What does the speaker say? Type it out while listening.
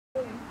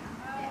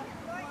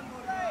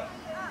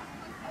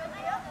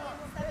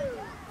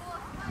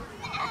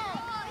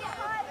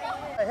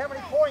Okay, how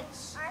many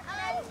points?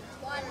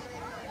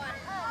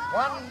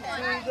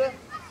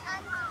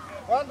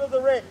 One to the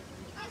red.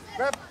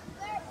 Grab,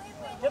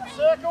 get the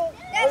circle.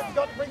 Who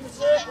forgot to bring the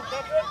circle,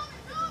 Catherine?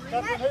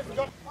 Catherine, who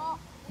forgot?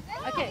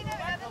 Okay.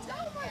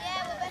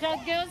 Shall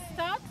girls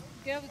start?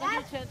 Girls, we're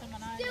going to chat on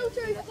an Still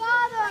too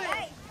far though.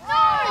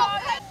 No!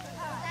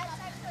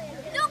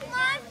 Look,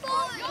 mine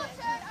forward. Your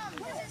turn.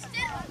 This is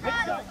still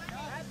far.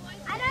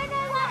 I don't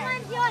know what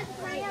one's yours,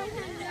 but I don't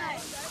know.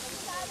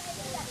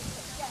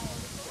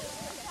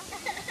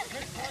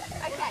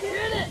 Okay.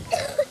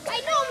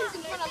 Hey, Norman's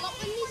in front of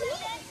Lachlan, isn't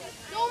he?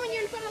 Norman,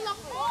 you're in front of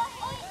Lachlan.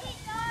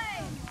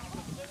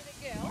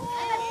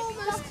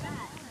 Almost.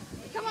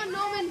 Come on,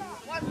 Norman.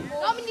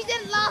 Norman, you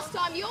did it last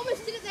time. You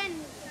almost did it then.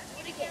 Do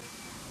it again.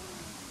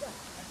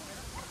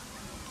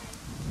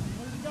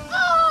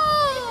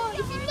 Oh!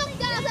 If you knock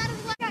that out of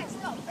the way. Okay,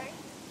 stop.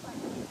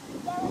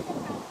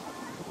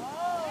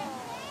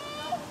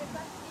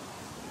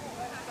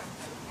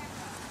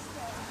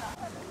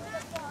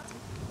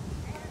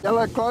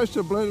 Yellow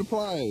closer, blue to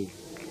play.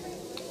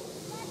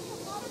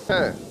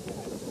 Yeah.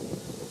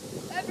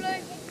 Go blue.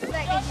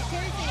 That gives you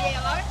 2 to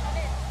yellow.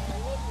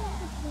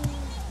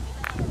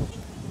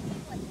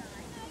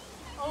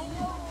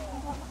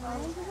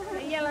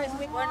 The yellow's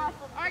win.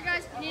 Alright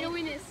guys, we need a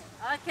winners.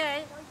 Okay,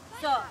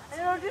 so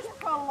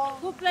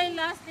who play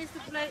last needs to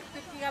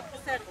pick up the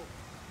circle.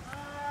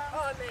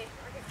 Oh, me.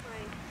 I get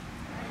playing.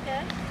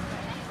 Okay.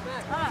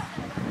 Ah.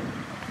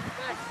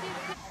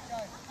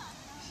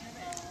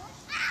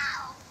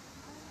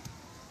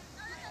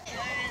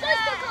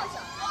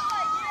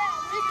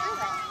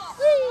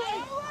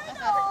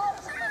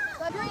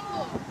 Go green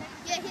ball.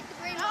 Yeah, hit the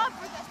green ball.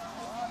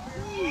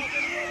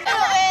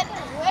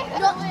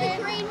 Not the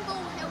green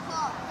ball, help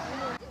hard.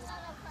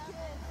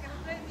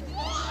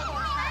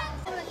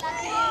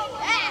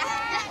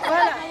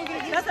 Voilà,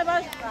 that's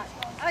about right.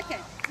 Okay,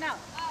 now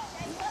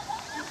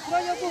throw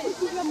your ball.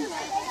 Good movement,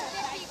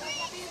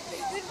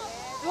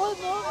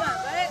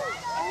 right?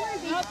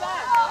 Not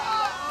bad.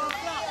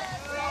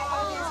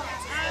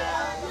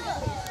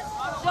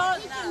 John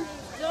now.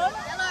 John.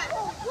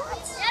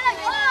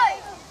 Yellow, go!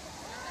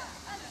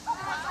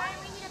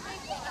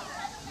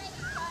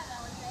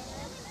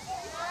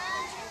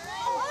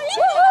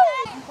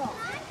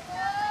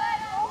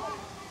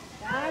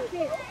 That's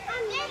it.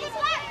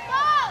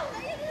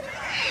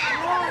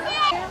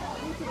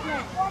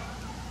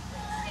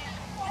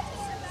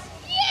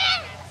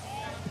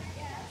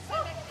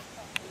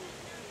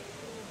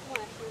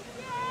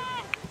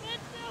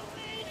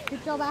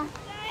 Good job, Ash.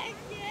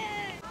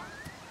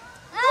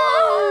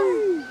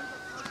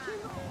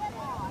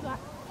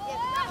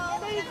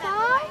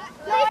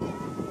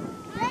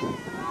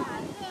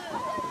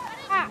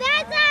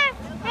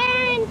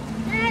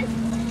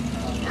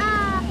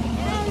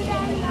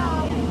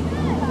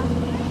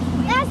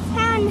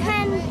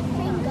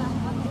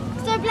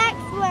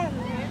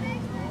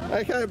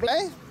 Okay,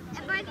 black?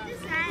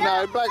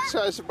 No, black's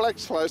closer.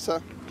 Black's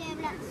closer.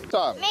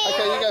 Time.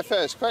 Okay, you go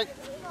first, quick.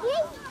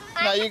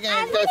 No, you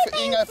can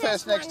go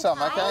first next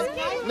time, okay?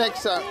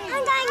 Next time.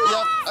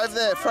 Yep, over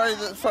there. Throw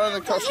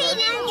the costume. He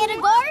didn't get a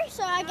go,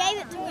 so I gave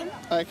it to him.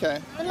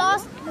 Okay. The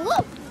last.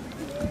 Whoop.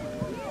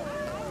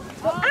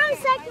 I'm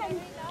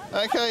second.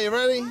 Okay, you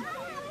ready?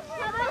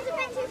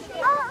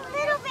 Oh, a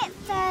little bit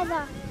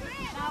further.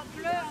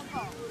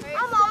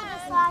 I'm older,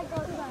 so I go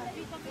first.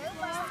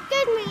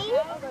 Excuse me.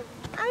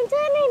 I'm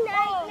turning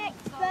 8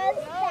 next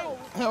birthday.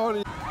 How old are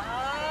you?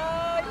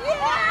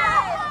 Yeah!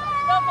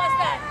 What was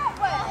that?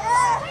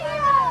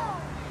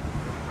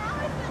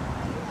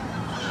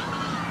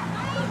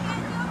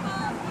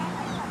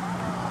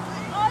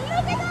 Oh,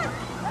 look at that!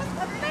 That's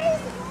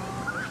amazing!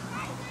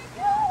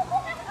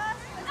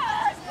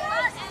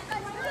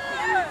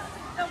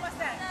 What was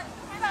that?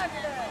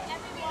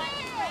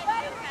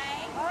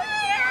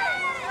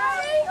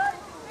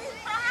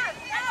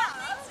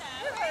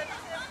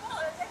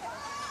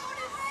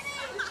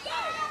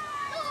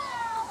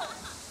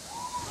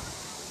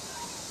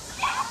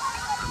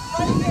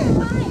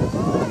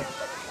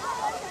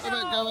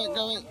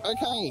 Go it.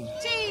 Okay.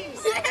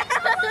 Cheese!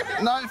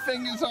 No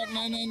fingers up.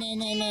 No.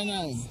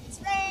 It's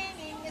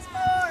raining, it's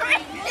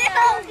pouring.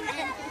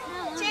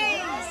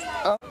 Cheese!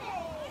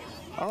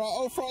 Alright,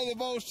 I'll throw the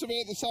balls to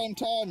me at the same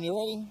time. You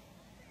ready?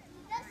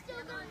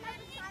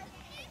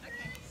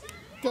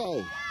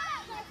 Go.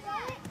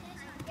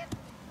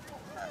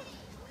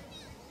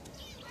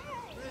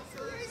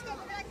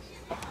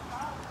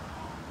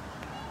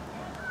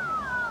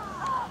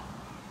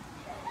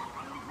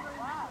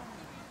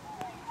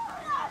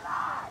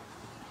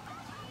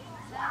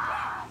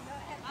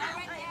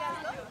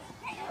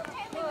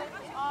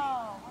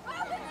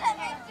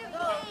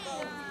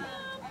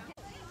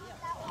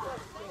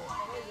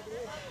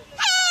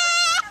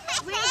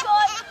 We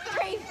got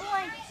 3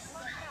 points.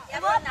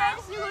 Come on,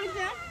 Brandon, you want to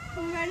turn?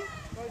 Come on, Brandon.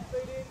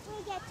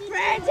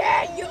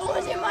 Brandon, you're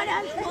always in my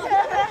hands.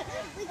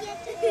 We get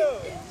to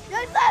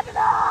You're slapping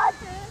hard.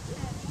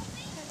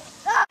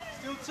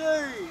 Still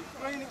 2.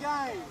 3 in the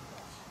game.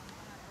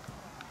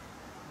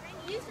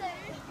 You say.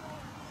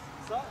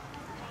 So.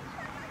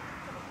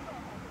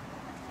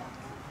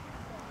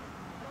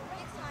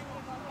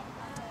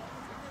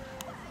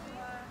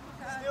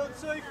 Still 2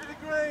 for the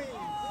green.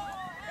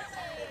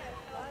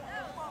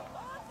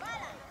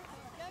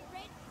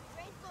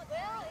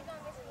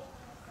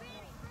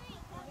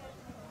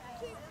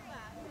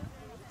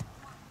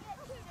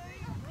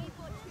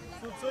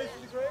 Still 2 for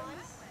the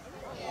greens.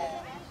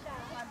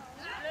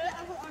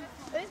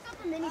 Who's got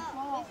the mini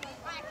ball?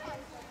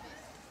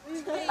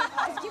 Give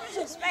us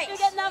some space. You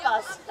get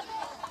numbers.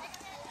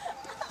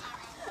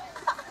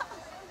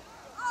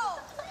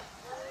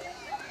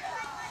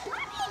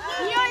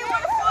 You know you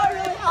want to throw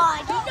really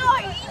hard. You know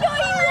you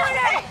want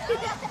it.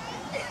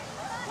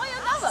 What are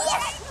your numbers?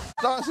 Yes.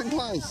 Nice and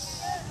close.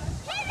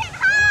 Hit it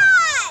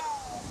hard.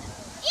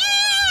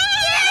 Yeah.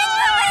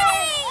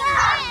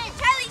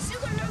 Charlie,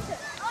 still got another.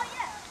 Oh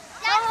yeah.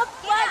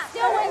 Black's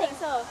still winning,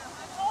 so.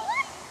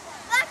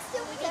 Black's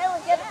still winning. Okay,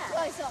 we'll get it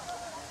closer.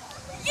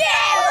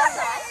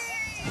 Yeah.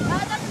 It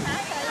doesn't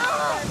matter.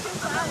 They're too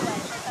far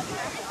away. It doesn't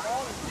matter.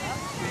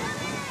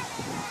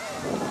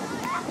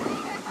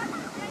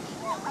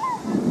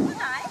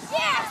 Nice.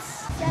 Yes.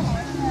 So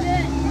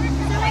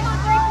we got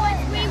 3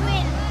 points. We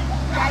win.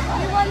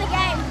 You won the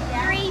game.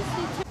 3 to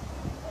 2.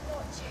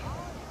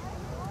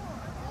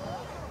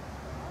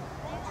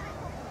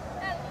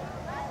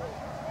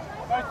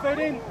 Don't feed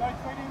in. Don't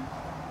feed in.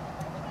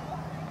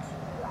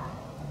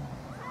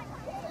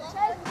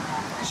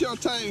 It's your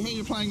team. Who are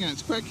you playing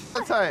against? Quick.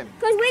 Your team.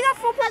 Because we got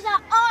 4 players that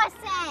are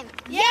awesome.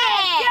 Yeah.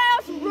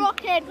 Girls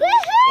rocking.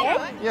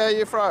 Woohoo. Yeah,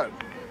 you throw it.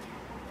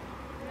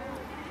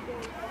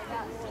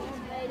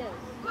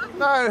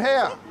 No,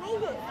 here.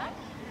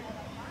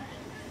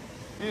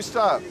 You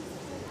start.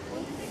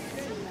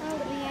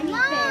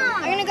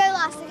 I'm going to go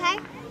last, okay?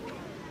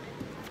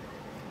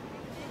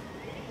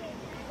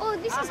 Oh,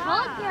 this is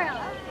hard, girl.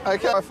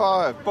 Okay, high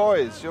five.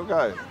 Boys, you'll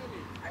go.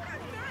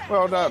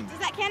 Well done. Does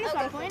that count as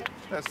 1 point?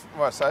 That's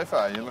well, so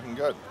far you're looking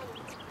good.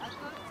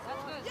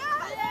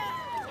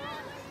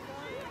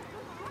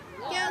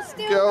 Girls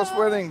still Girls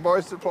winning,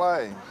 boys to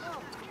play.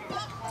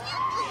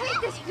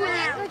 hit this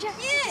ground. Roger.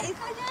 Yeah, it's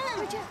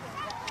Roger.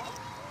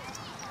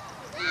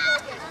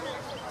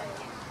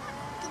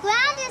 The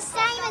ground is the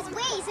same as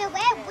we, so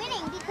we're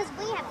winning because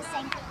we have the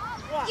same.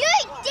 You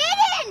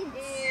didn't!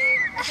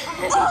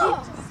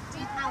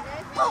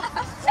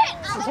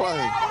 To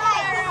play.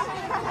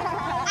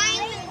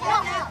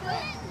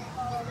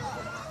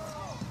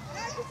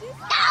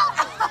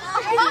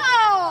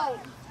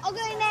 I'll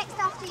go next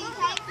after you,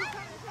 okay?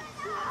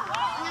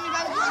 I'm gonna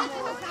go with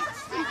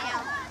you now.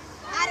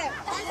 Adam.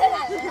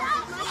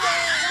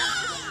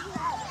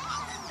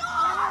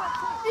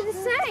 They're the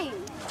same.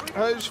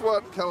 Who's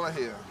what colour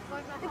here?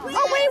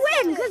 Oh, we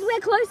win because we're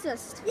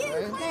closest. Yeah,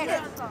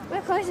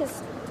 we're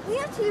closest. We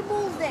have 2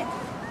 balls there.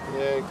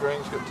 Yeah,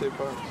 green's got 2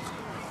 points.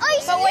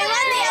 Oh, but we won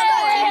the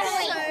other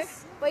one.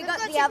 We got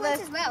the other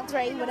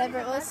 3, whatever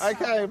it was.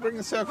 Okay, bring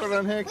the circle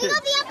down here, We kids.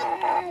 got the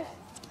other.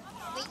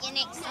 Wait, you're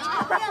next.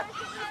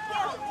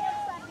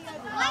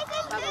 Why is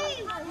it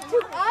 2?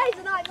 2 eyes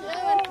and I'm blue.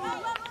 Why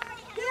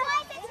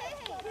is it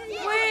 2?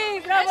 Wee,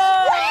 bravo!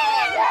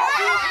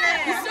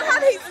 You still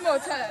have heaps more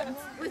turns.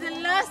 With the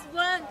last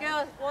one,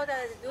 girls, what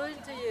are they doing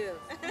to you?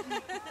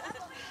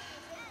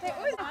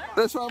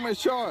 This one was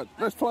short.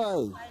 Let's play.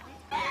 No,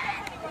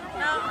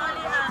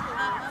 only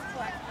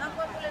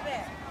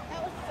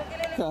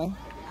Okay.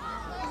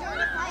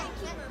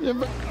 Yeah,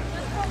 but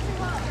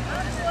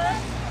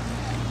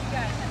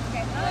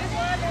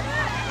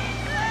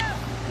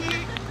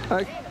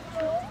okay.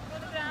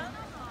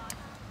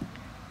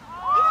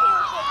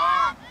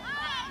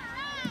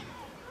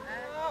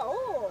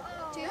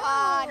 Too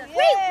hard.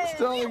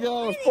 Still the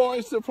girls.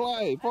 Boys to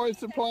play. Boys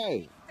to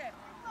play.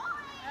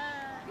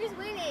 Who's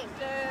winning?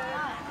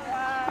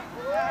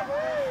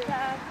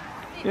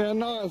 Yeah,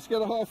 nice.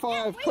 Get a high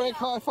five. Quick,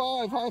 high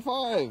five. High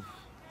five.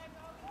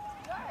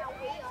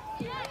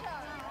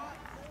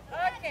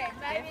 Okay,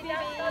 maybe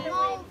that's not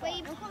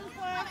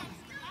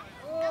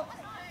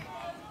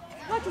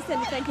I'd like to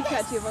send a thank you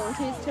card to your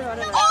volunteers too. I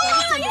don't know. I'll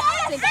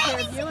just send care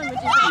of you and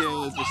would you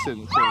Yeah, just sitting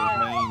here with me. I'll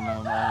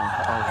handle that.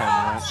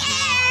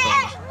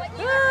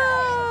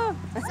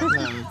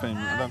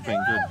 No, they've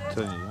been good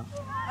too.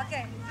 Yeah.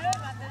 Okay.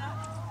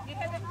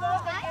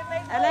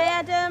 Hello,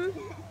 Adam.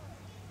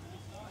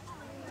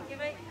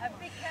 Give it a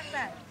big hand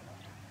back.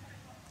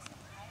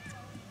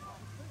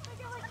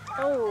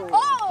 Oh.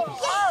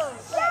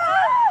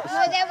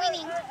 No, they're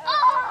winning.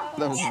 Oh!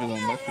 That was a bit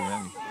unlucky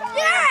then.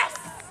 Yes!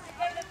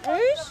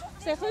 Rouge?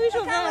 C'est rouge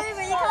ou vert?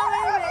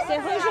 C'est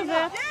rouge ou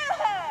vert?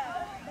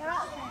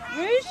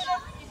 Rouge?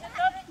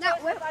 No,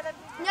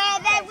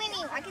 they're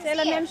winning. I can see C'est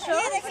la même it. chose?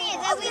 Yeah,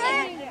 they're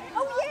winning.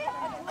 Oh, yeah.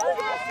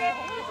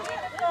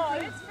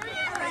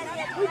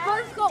 We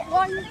both got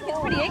 1. It's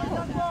pretty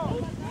equal.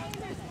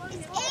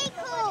 It's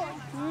equal.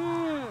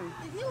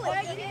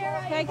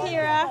 Okay,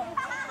 Kira.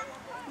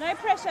 No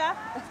pressure.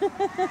 No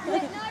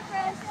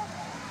pressure.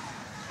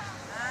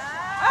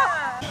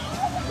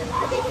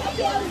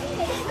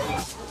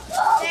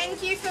 Thank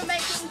you for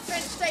making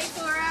French Day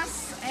for